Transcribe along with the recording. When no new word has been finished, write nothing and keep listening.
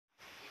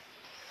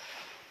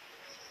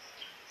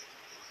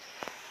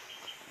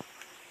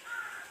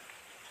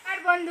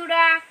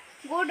বন্ধুরা,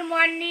 good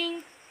morning.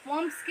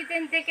 Moms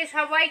kitchen থেকে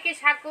সবাইকে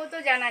স্বাগত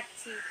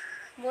জানাচ্ছি।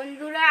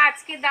 বন্ধুরা,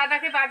 আজকে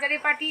দাদাকে বাজারে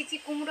পাঠিয়েছি,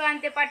 কুমড়ো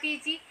আনতে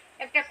পাঠিয়েছি।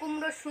 একটা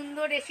কুমড়োর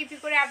সুন্দর রেসিপি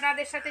করে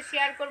আপনাদের সাথে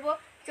শেয়ার করব।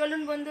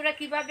 চলুন বন্ধুরা,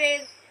 কিভাবে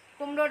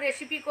কুমড়োর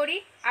রেসিপি করি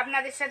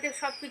আপনাদের সাথে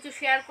সব কিছু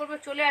শেয়ার করব।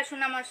 চলে আসুন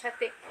আমার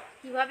সাথে,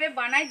 কিভাবে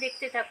বানাই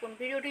দেখতে থাকুন।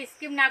 ভিডিওটি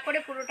স্কিপ না করে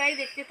পুরোটাই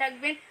দেখতে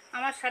থাকবেন,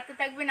 আমার সাথে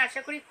থাকবেন।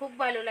 আশা করি খুব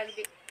ভালো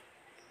লাগবে।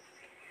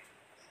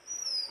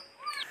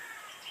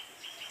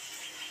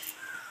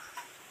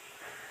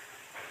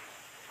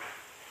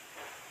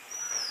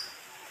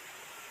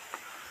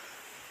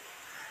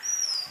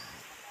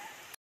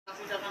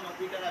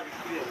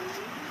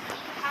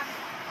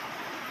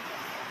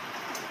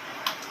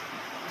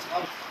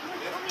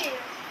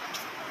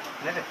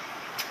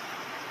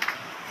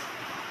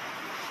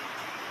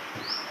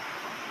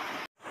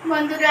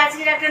 বন্ধুরা,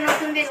 আজকের একটা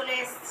নতুন চলে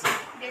এসেছি।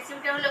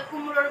 রেসিপিটা হলো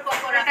কুমড়োর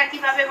পকোড়াটা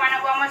কিভাবে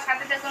বানাবো আমার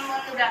সাথে দেখুন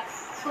বন্ধুরা।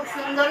 খুব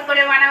সুন্দর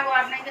করে বানাবো,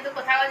 আপনাকে তো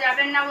কোথাও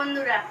যাবেন না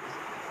বন্ধুরা।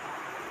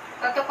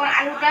 ততক্ষণ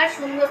আলুটা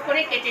সুন্দর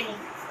করে কেটে নিই।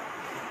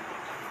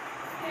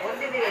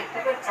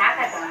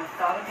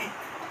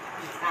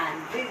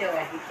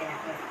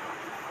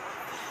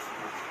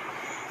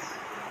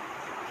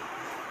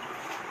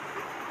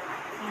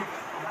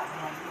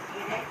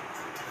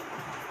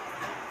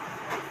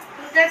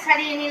 আলুটা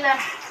ছাড়িয়ে নিলাম।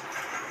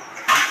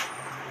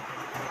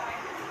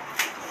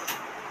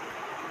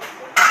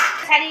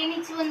 ছাড়িয়ে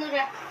নিচ্ছি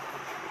বন্ধুরা।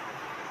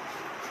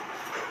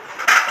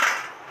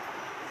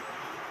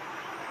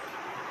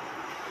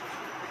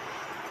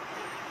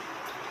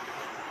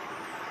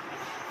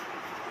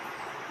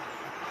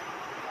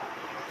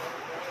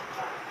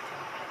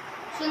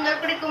 সুন্দর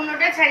করে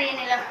কুমড়োটা ছাড়িয়ে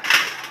নিলাম।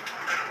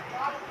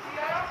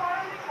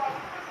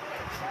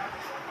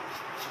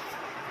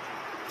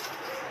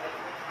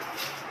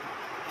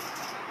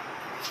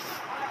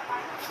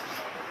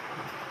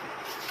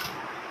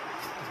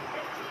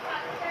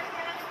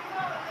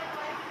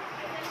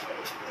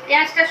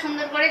 পেঁয়াজটা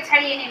সুন্দর করে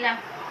ছাড়িয়ে নিলাম।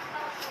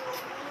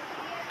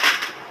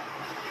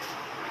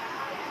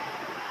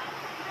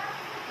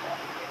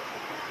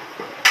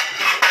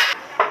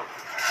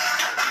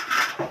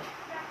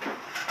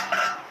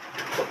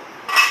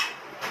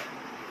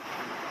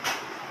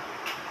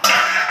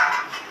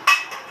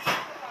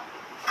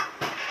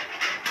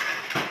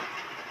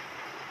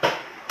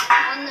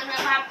 বন্ধুরা,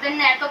 ভাববেন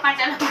না এত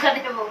কাঁচা লঙ্কা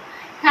দেবো।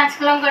 কাঁচা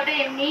লঙ্কাটা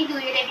এমনিই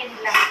ধুয়ে রেখে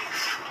দিলাম।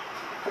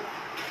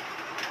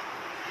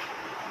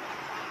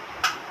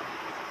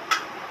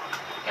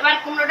 এবার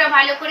কুমড়োটা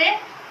ভালো করে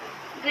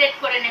গ্রেট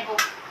করে নেব।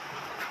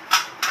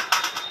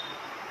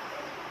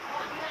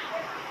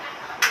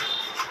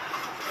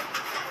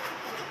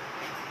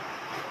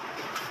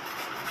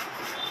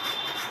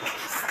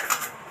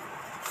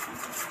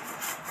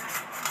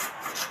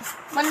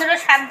 বন্ধুরা,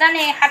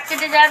 সাবধানে, হাত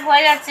কেটে যাওয়ার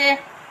ভয় আছে।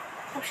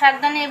 খুব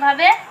সাবধানে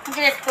এভাবে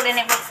গ্রেট করে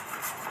নেব।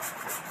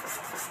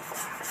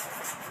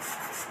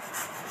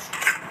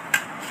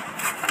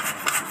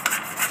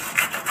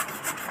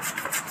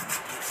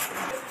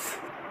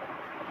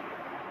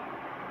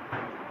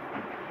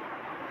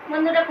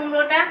 বন্ধুরা,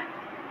 কুমড়োটা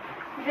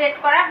গ্রেট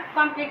করা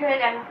কমপ্লিট হয়ে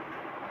গেল।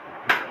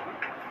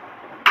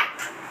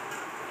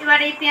 এবার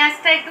এই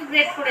পেঁয়াজটা একটু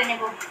গ্রেট করে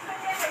নেব।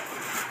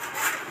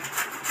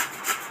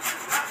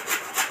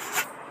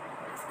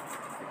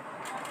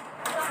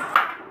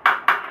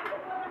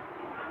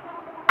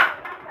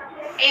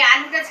 এই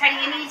আলুটা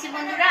ছাড়িয়ে নিয়েছি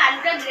বন্ধুরা,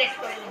 আলুটা গ্রেট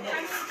করে নেব।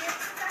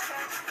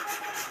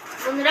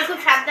 বন্ধুরা, খুব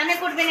সাবধানে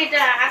করবেন,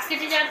 এটা হাত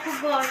কেটে যাওয়ার খুব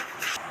ভয়।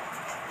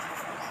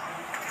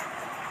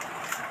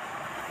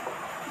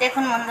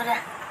 দেখুন বন্ধুরা,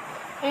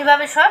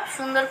 এইভাবে সব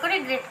সুন্দর করে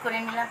গ্রেট করে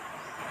নিলাম।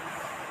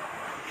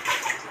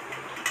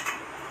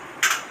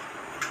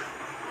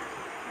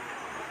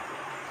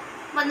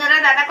 বন্ধুরা,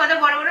 দাদা কত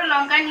বড় বড়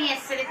লঙ্কা নিয়ে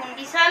এসছে, দেখুন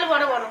বিশাল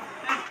বড় বড়।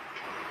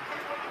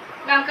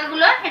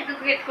 লঙ্কাগুলো একটু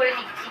গ্রেট করে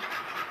নিচ্ছি।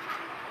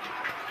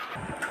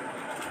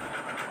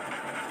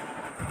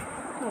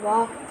 বাবা,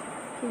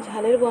 কি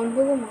ঝালের গন্ধ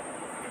গো মা।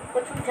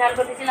 প্রচুর ঝাল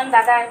বলেছিলাম,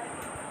 দাদা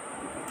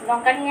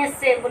লঙ্কা নিয়ে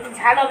এসছে, বলি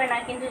ঝাল হবে না,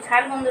 কিন্তু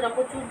ঝাল বন্ধুরা,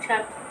 প্রচুর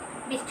ঝাল।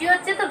 বৃষ্টি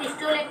হচ্ছে তো,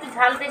 বৃষ্টি হলে একটু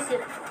ঝাল বেশি।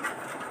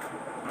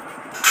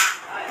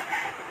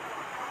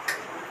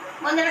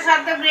 বন্ধুরা, সব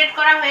তো গ্রেট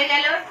করা হয়ে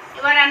গেল।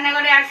 এবার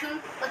রান্নাঘরে আসুন,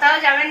 কোথাও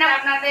যাবেন না,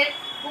 আপনাদের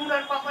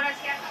কুমড়োর পকোড়া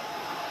শেয়ার।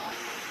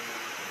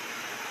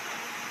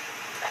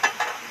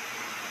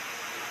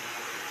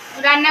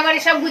 রান্নাঘরে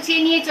সব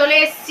গুছিয়ে নিয়ে চলে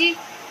এসেছি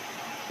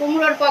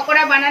কুমড়োর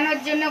পকোড়া বানানোর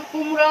জন্য।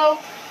 কুমড়ো,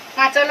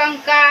 কাঁচা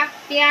লঙ্কা,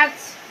 পেঁয়াজ,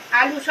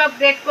 আলু সব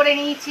গ্রেট করে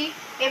নিয়েছি।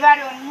 এবার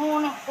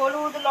নুন,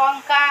 হলুদ,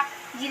 লঙ্কা,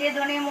 জিরে,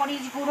 ধনে,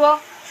 মরিচ গুঁড়ো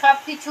সব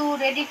কিছু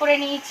রেডি করে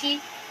নিয়েছি।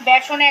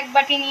 বেসন 1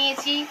 বাটি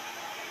নিয়েছি,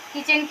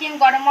 কিচেন কিং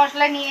গরম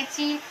মশলা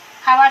নিয়েছি,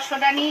 খাবার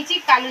সোডা নিয়েছি,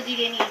 কালো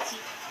জিরে নিয়েছি।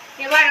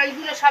 এবার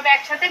ওইগুলো সব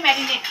একসাথে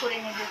ম্যারিনেট করে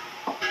নেব।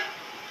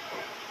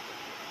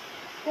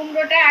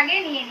 কুমড়োটা আগে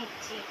নিয়ে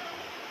নিচ্ছি।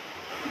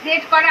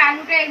 গ্রেট করা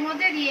আলুটা এর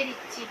মধ্যে দিয়ে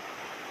দিচ্ছি।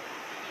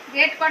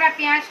 গ্রেট করা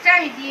পেঁয়াজটা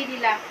আমি দিয়ে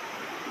দিলাম।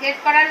 গ্রেট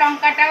করা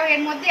লঙ্কাটাও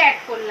এর মধ্যে অ্যাড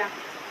করলাম।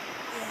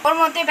 ওর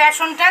মধ্যে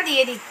বেসনটা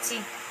দিয়ে দিচ্ছি।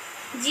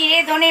 জিরে,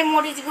 ধনে,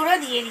 মরিচ গুঁড়ো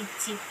দিয়ে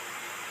দিচ্ছি।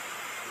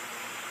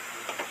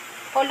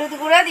 হলুদ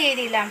গুঁড়ো দিয়ে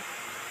দিলাম,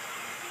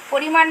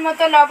 পরিমাণ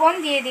মতো লবণ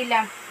দিয়ে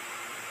দিলাম,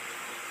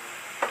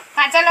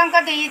 কাঁচা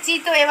লঙ্কা দিয়েছি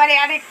তো এবারে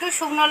আর একটু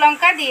শুকনো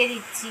লঙ্কা দিয়ে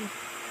দিচ্ছি,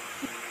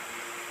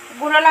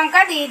 গুঁড়ো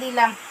লঙ্কা দিয়ে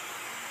দিলাম।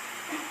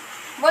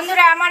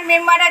 বন্ধুরা আমার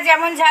মেম্বাররা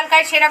যেমন ঝাল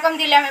খায় সেরকম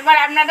দিলাম, এবার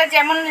আপনারা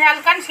যেমন ঝাল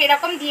খান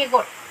সেরকম দিয়ে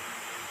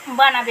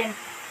বানাবেন।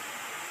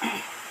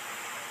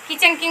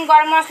 কিচেন কিং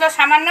গরম মশলা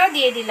সামান্য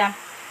দিয়ে দিলাম।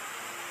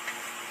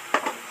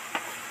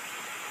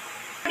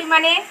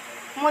 পরিমাণে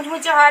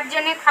মুচমুচে হওয়ার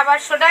জন্য খাবার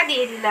সোডা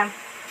দিয়ে দিলাম।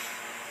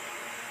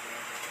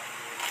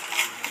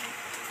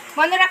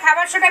 বন্ধুরা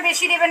খাবার সোডা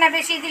বেশি দেবে না,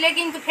 বেশি দিলে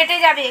কিন্তু ফেটে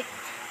যাবে,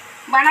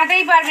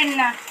 বানাতেই পারবেন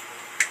না।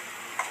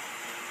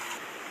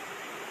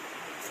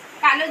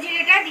 কালো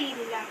জিরেটা দিয়ে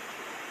দিলাম,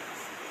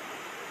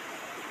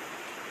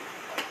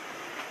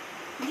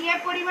 দিয়ে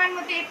পরিমাণ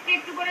মতো একটু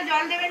একটু করে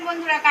জল দেবেন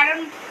বন্ধুরা, কারণ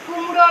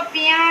কুমড়ো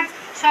পেঁয়াজ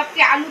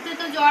সবকে আলুতে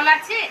তো জল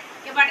আছে,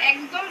 এবার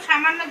একদম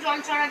সামান্য জল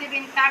ছড়া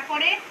দেবেন,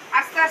 তারপরে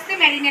আস্তে আস্তে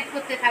ম্যারিনেট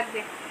করতে থাকবে,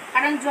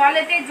 কারণ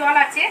জলেতে জল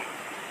আছে,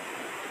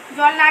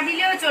 জল না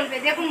দিলেও চলবে।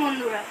 দেখুন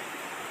বন্ধুরা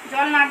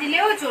জল না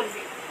দিলেও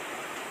চলবে।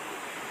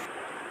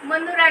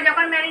 বন্ধুরা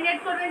যখন ম্যারিনেট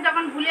করবেন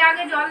তখন ভুলে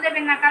আগে জল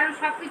দেবেন না, কারণ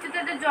সব কিছুতে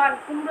তো জল,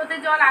 কুমড়োতে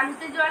জল,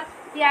 আলুতে জল,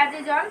 পেঁয়াজে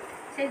জল,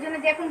 সেই জন্য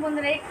দেখুন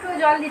বন্ধুরা একটু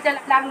জল দিতে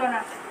লাগলো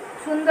না,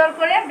 সুন্দর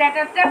করে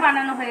ব্যাটারটা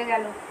বানানো হয়ে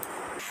গেল,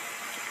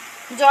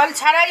 জল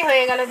ছাড়াই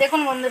হয়ে গেল।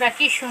 দেখুন বন্ধুরা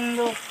কি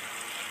সুন্দর।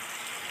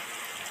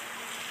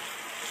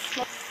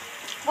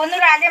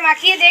 বন্ধুরা আগে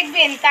মাখিয়ে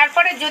দেখবেন,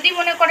 তারপরে যদি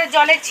মনে করে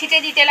জলের ছিটে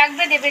দিতে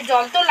লাগবে দেবে,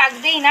 জল তো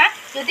লাগবেই না,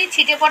 যদি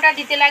ছিটে ফোঁটা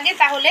দিতে লাগে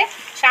তাহলে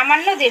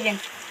সামান্য দেবেন।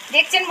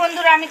 দেখছেন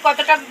বন্ধুরা আমি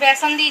কতটা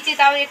বেসন দিয়েছি,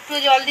 তাও একটু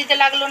জল দিতে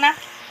লাগলো না,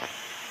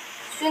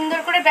 সুন্দর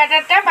করে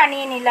ব্যাটারটা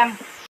বানিয়ে নিলাম।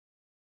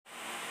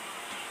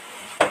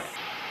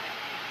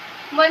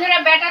 বন্ধুরা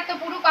ব্যাটার তো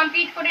পুরো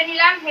কমপ্লিট করে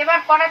নিলাম, এবার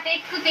কড়াতে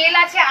একটু তেল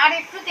আছে, আর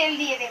একটু তেল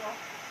দিয়ে দেব।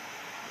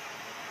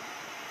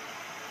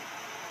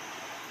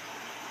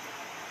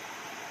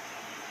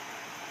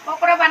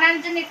 পকোড়া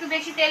বানানোর জন্য একটু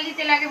বেশি তেল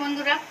দিতে লাগে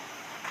বন্ধুরা।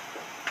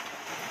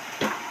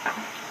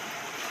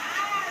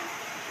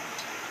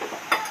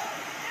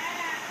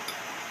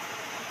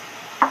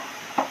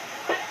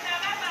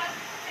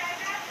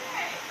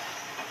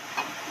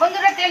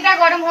 বন্ধুরা তেলটা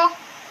গরম হোক,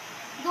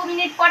 2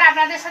 মিনিট পর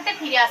আপনাদের সাথে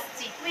ফিরে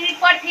আসছি। 2 মিনিট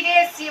পর ফিরে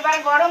এসেছি, এবার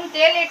গরম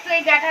তেল একটু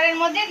এই ব্যাটারের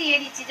মধ্যে দিয়ে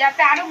দিচ্ছি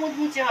যাতে আরো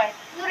মুচমুচে হয়।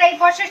 বন্ধুরা এই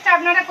প্রসেসটা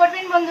আপনারা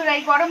করবেন বন্ধুরা,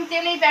 এই গরম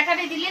তেল এই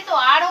ব্যাটারে দিলে তো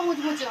আরো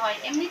মুচমুচে হয়।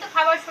 এমনি তো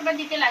খাবার সোডা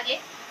দিতে লাগে,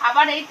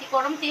 আবার এই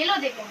গরম তেলও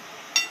দেবেন।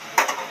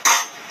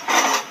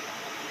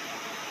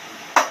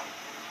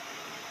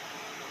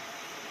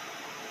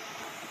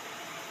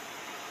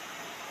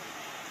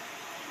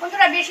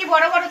 বন্ধুরা বেশি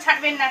বড় বড়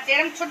ছাড়বেন না,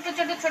 এরকম ছোট্ট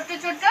ছোট ছোট্ট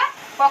ছোট্ট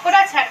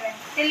পকোড়া ছাড়বেন,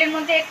 তেলের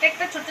মধ্যে একটা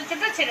একটা ছোট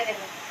ছোট ছেড়ে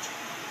দেবেন।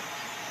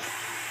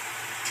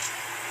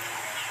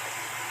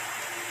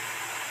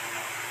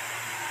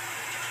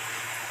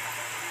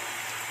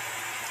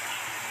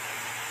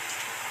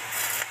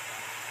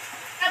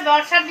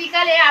 বর্ষার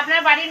বিকালে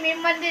আপনার বাড়ির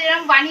মেম্বারদের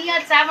এরকম বানিয়ে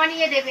আর চা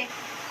বানিয়ে দেবেন,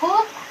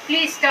 খুব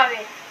প্লিজড হবে,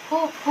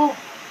 খুব খুব।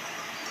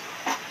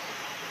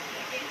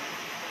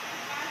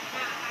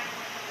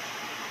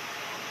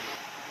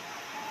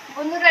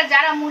 বন্ধুরা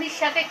যারা মুড়ির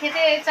সাথে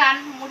খেতে চান,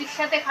 মুড়ির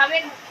সাথে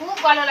খাবেন, খুব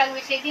ভালো লাগবে,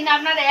 সেদিন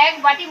আপনার এক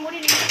বাটি মুড়ি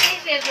নিতেই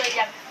শেষ হয়ে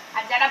যাবে।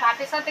 আর যারা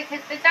ভাতের সাথে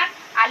খেতে চান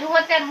আলু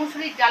ভাতে আর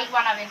মুসুরির ডাল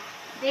বানাবেন,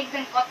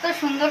 দেখবেন কত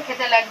সুন্দর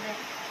খেতে লাগবে।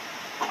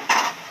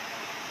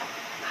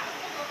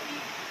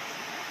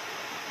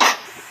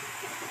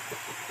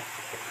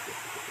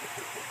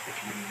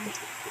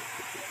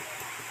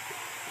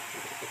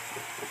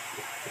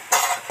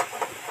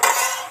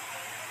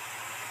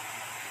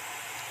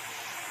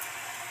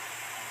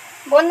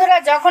 বন্ধুরা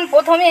যখন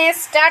প্রথমে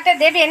স্টার্টে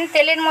দেবেন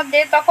তেলের মধ্যে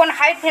তখন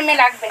হাই ফ্লেমে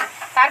রাখবেন,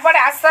 তারপরে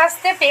আস্তে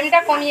আস্তে ফ্লেমটা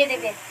কমিয়ে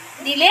দেবেন,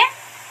 দিলে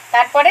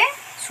তারপরে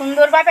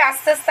সুন্দরভাবে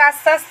আস্তে আস্তে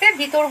আস্তে আস্তে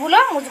ভিতরগুলো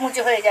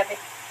মুচমুচে হয়ে যাবে।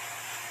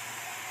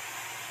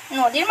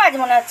 নদীর মাছ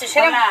মনে হচ্ছে,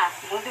 সেরকম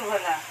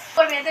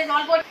করবে এতে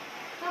জল পড়ে।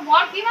 তোর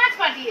বর কি মাছ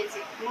পাঠিয়েছে?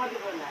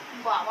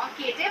 বাবা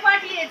কেটে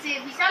পাঠিয়েছে,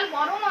 বিশাল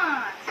বড়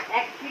মাছ,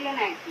 1 কিলো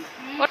নাকি,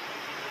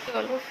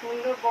 খুব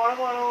সুন্দর বড়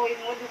বড় ওই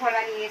মধু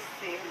ভরা নিয়ে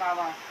এসছে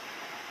বাবা।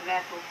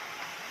 দেখো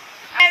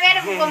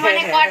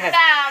মানে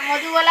কর্তা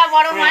মধুওয়ালা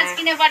বড় মাছ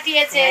কিনে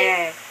পাঠিয়েছে,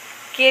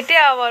 কেটে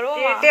আবার ও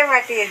কেটে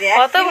পাঠিয়ে দেয়,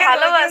 কত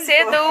ভালোবাসে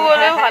তবু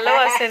বলে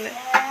ভালোবাসে না।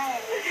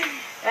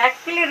 1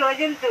 কিলো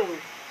ওজন তো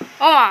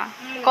ও মা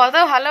কত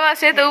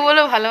ভালোবাসে তবু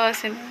বলে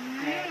ভালোবাসে না,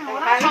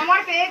 ওরা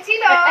সময়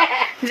পেয়েছিল,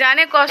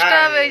 জানে কষ্ট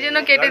হবে ওই জন্য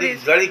কেটে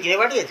দিয়েছে। গাড়ি কিনে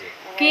পাঠিয়েছে,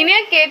 কিনে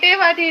কেটে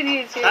পাঠিয়ে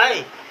দিয়েছে। তাই?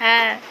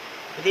 হ্যাঁ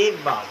রে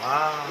বাবা,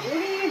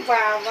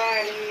 বাবা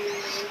রে,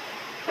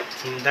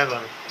 চিন্তা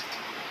করো।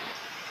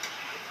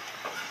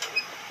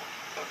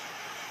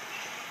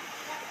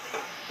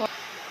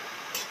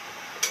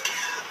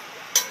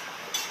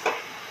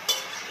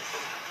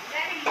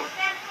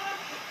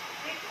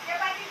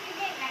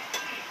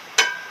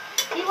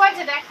 কি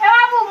বলছে দেখ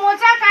বাবু,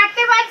 মোচা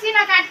কাটতে পারছি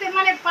না, কাটতে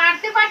মানে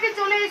পারতে পারতে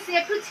চলে এসেছি,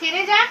 একটু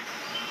ছেড়ে যা,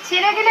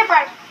 ছেড়ে গেলে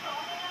পার।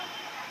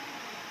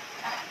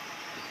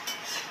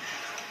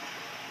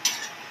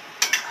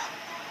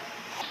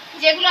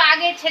 যেগুলো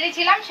আগে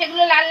ছেড়েছিলাম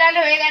সেগুলো লাল লাল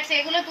হয়ে গেছে,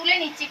 এগুলো তুলে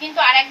নিচ্ছি, কিন্তু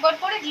আরেকবার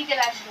করে দিতে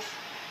লাগবে।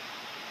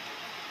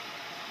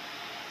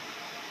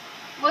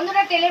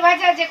 বন্ধুরা তেলে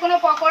ভাজা যে কোনো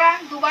পকোড়া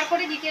দুবার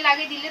করে দিতে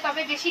লাগে, দিলে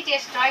তবে বেশি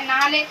টেস্ট হয়, না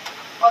হলে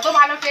অত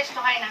ভালো টেস্ট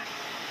হয় না।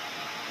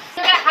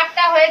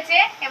 হাফটা হয়েছে,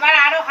 এবার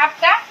আরো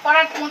হাফটা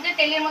করার মধ্যে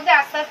তেলের মধ্যে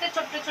আস্তে আস্তে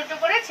ছোট্ট ছোট্ট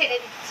করে ছেড়ে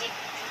দিচ্ছি।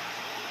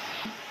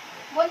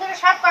 বন্ধুরা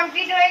সব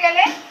কমপ্লিট হয়ে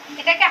গেলে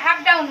এটাকে হাফ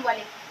ডাউন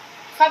বলে,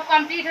 সব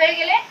কমপ্লিট হয়ে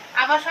গেলে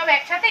আবার সব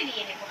একসাথে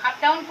দিয়ে দেবো। হাফ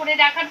ডাউন করে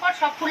রাখার পর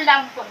সব ফুল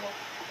ডাউন করবো।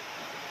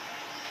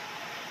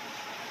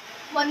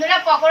 বন্ধুরা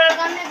পকোড়ার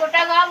গন্ধে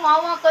গোটা গাও মাও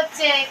মাও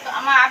করছে।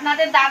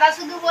 আপনাদের দাদা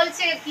শুধু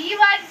বলছে কি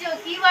বাজছো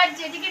কি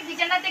বাজছো, এদিকে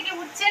বিছানা থেকে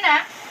উঠছে না,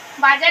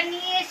 বাজার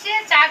নিয়ে এসে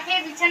চা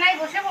খেয়ে বিছানায়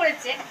বসে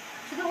পড়েছে,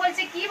 শুধু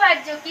বলছে কি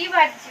বাজছো কি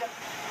বাজছো।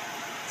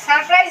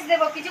 সারপ্রাইজ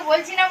দেবো, কিছু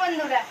বলছি না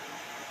বন্ধুরা।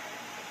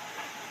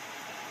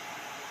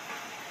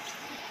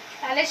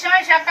 তালের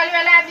সময়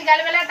সকালবেলা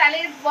বিকালবেলা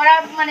তালের বড়া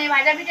মানে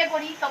ভাজা পিঠে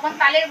করি, তখন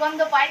তালের গন্ধ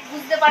পাই,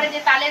 বুঝতে পারে যে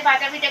তালের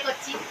ভাজা পিঠে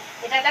করছি।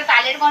 এটা তো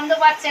তালের গন্ধ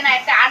পাচ্ছে না,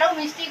 একটা আরো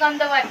মিষ্টি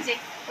গন্ধ পাচ্ছে।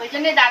 ওই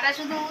জন্য দাদা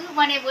শুধু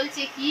মানে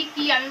বলছে কি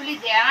কি, আমি বলি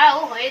দেখাও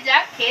হয়ে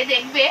যাক, খেয়ে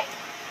দেখবে।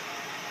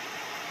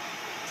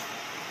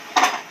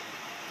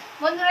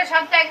 বন্ধুরা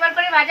সব তো একবার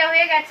করে ভাজা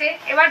হয়ে গেছে,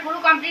 এবার পুরো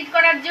কমপ্লিট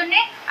করার জন্য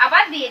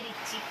আবার দিয়ে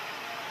দিচ্ছি,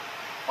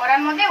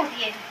 কড়ার মধ্যে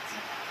উঠিয়ে দিচ্ছি।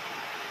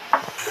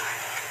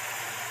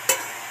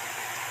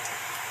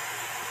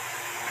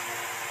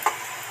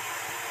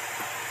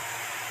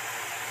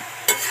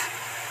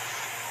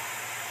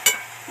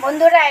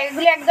 বন্ধুরা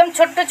এগুলো একদম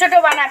ছোট্ট ছোট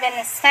বানাবেন,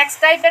 স্ন্যাক্স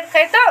টাইপের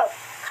খাই তো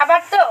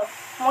খাবার, তো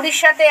মুড়ির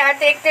সাথে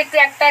হয়তো একটু একটু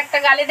একটা একটা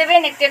গালে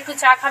দেবেন, একটু একটু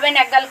চা খাবেন,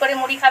 এক গাল করে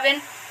মুড়ি খাবেন।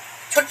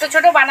 ছোট্ট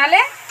ছোট বানালে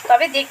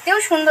তবে দেখতেও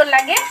সুন্দর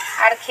লাগে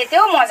আর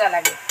খেতেও মজা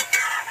লাগে।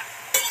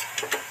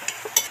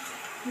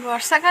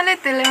 বর্ষাকালে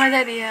তেলে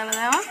ভাজা দিয়ে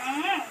আলাদা।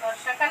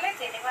 বর্ষাকালে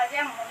তেলে ভাজা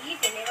মুড়ি,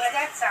 তেলে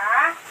ভাজা চা,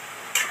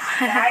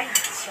 যা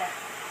ইচ্ছা।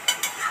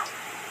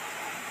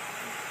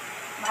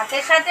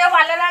 ভাতের সাথেও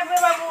ভালো লাগবে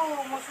বাবু,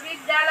 মুসুরির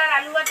ডাল আর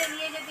আলু ভাতে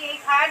দিয়ে যদি এই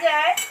খাওয়া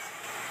যায়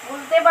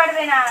ভুলতে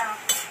পারবে না।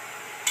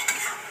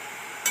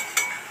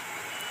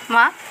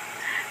 মা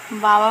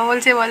বাবা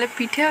বলছে বলে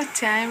পিঠে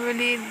হচ্ছে, আমি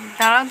বলি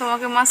দাঁড়াও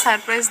তোমাকে মা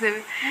সারপ্রাইজ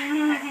দেবে।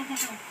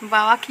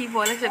 বাবা কি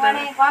বলে সেটা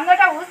মানে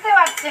গন্ধটা বুঝতে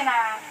পারছে না,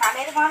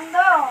 তালের গন্ধ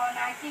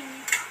নাকি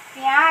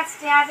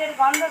পেঁয়াজের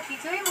গন্ধ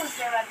কিছুই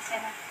বুঝতে পারছে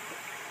না।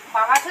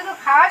 বাবা শুধু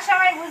খাওয়ার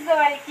সময় বুঝতে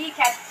পারে কি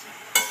খাচ্ছি।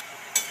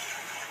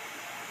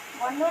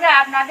 বন্ধুরা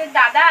আপনাদের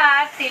দাদা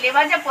তেলে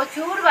ভাজা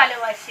প্রচুর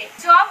ভালোবাসে,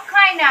 চপ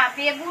খায় না,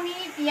 বেগুনি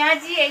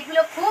পেঁয়াজি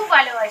এগুলো খুব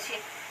ভালোবাসে,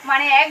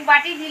 মানে এক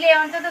বাটি দিলে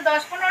অন্তত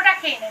 10-15টা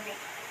খেয়ে নেবে।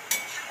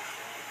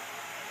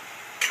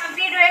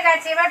 কমপ্লিট হয়ে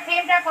গেছে, এবার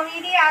ফ্লেমটা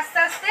কমিয়ে দিয়ে আস্তে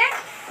আস্তে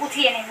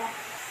উঠিয়ে নেব।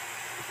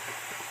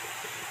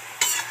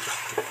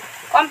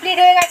 কমপ্লিট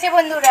হয়ে গেছে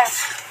বন্ধুরা,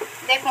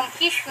 দেখুন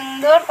কি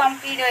সুন্দর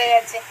কমপ্লিট হয়ে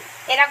গেছে।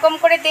 এরকম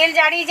করে তেল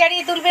জারিয়ে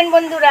জারিয়ে তুলবেন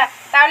বন্ধুরা,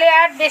 তাহলে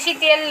আর বেশি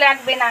তেল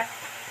লাগবে না।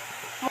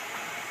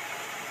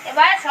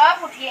 এবার সব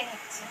উঠিয়ে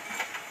নিচ্ছি।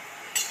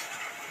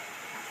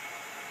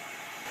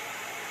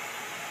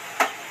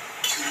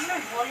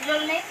 ঝোল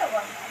ঝোল নেই তো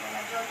গরম হবে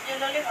না, ঝোল ঝোল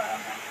হলে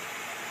গরম হবে।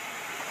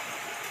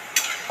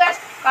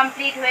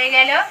 কমপ্লিট হয়ে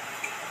গেল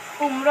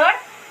কুমড়োর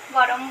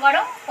গরম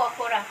গরম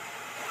পকোড়া।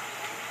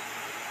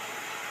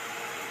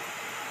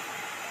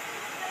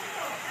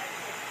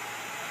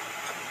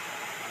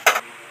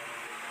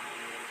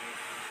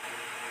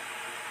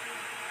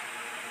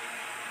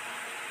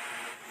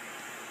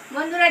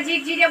 বন্ধুরা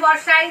ঝিরঝিরে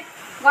বর্ষায়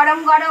গরম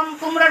গরম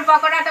কুমড়োর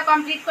পকোড়া তো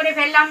কমপ্লিট করে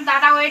ফেললাম।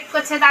 দাদা ওয়েট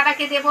করছে,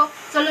 দাদাকে দেবো।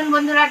 চলুন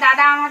বন্ধুরা,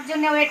 দাদা আমার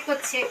জন্য ওয়েট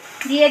করছে,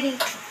 দিয়ে দিই।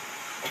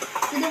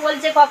 শুধু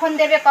বলছে কখন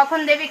দেবে কখন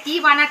দেবে, কি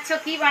বানাচ্ছ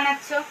কি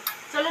বানাচ্ছ।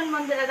 চলুন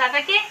বন্ধুরা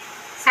দাদাকে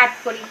সার্ভ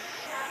করি।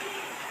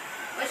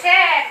 বসে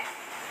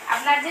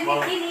আপনার জন্য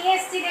কি নিয়ে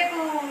এসেছি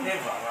দেখুন।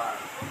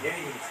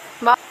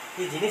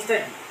 কি জিনিসটা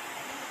কি?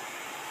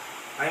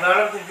 আমি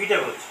ভাবলাম তুই পিঠে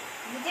করছিস।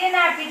 বুঝে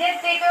না, পিঠের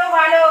থেকেও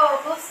ভালো,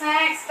 খুব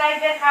স্ন্যাক্স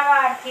টাইপের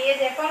খাবার, খেয়ে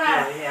দেখো না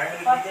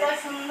কত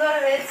সুন্দর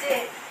হয়েছে,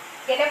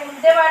 খেলে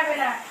বুঝতে পারবে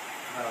না,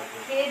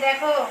 খেয়ে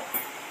দেখো।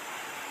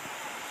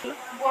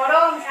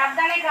 গরম,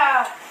 সাবধানে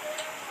খাও।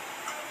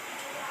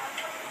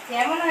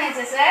 কেমন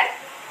হয়েছে স্যার?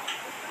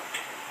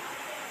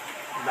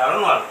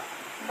 দারুণ ভালো।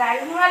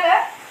 দারুণ ভালো?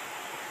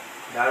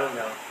 দারুণ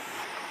দারুণ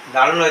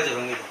দারুণ হয়েছে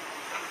সঙ্গীতা।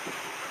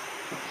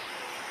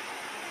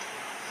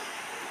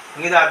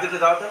 সঙ্গীতা আর দুটো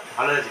দাও তো,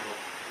 ভালো হয়েছে।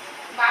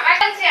 বাবা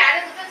বলছে আরো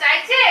দুটো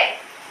চাইছে।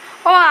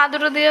 ও আর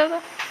দুটো দিয়ে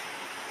দাও।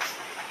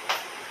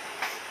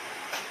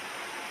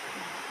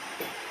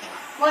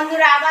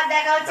 বন্ধুরা আবার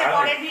দেখা হচ্ছে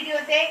পরের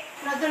ভিডিওতে,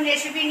 নতুন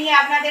রেসিপি নিয়ে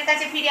আপনাদের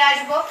কাছে ফিরে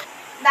আসবো।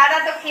 দাদা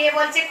তো খেয়ে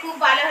বলছে খুব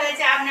ভালো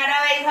হয়েছে।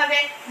 আপনারাও এইভাবে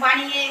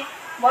বানিয়ে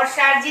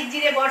বর্ষার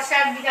ঝিরঝিরে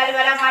বর্ষার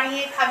বিকালবেলা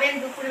বানিয়ে খাবেন,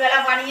 দুপুরবেলা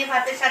বানিয়ে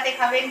ভাতের সাথে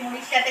খাবেন,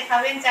 মুড়ির সাথে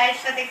খাবেন, চায়ের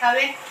সাথে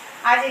খাবেন।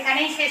 আজ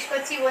এখানেই শেষ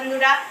করছি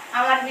বন্ধুরা।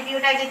 আমার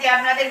ভিডিওটা যদি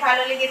আপনাদের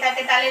ভালো লেগে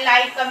থাকে তাহলে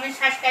লাইক কমেন্ট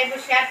সাবস্ক্রাইব ও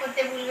শেয়ার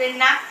করতে ভুলবেন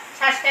না।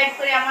 সাবস্ক্রাইব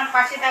করে আমার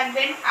পাশে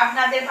থাকবেন।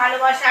 আপনাদের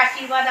ভালোবাসা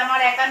আশীর্বাদ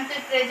আমার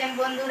একান্তই প্রয়োজন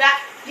বন্ধুরা।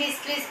 প্লিজ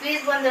প্লিজ প্লিজ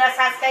বন্ধুরা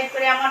সাবস্ক্রাইব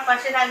করে আমার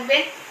পাশে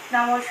থাকবেন।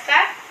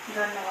 নমস্কার,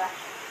 ধন্যবাদ।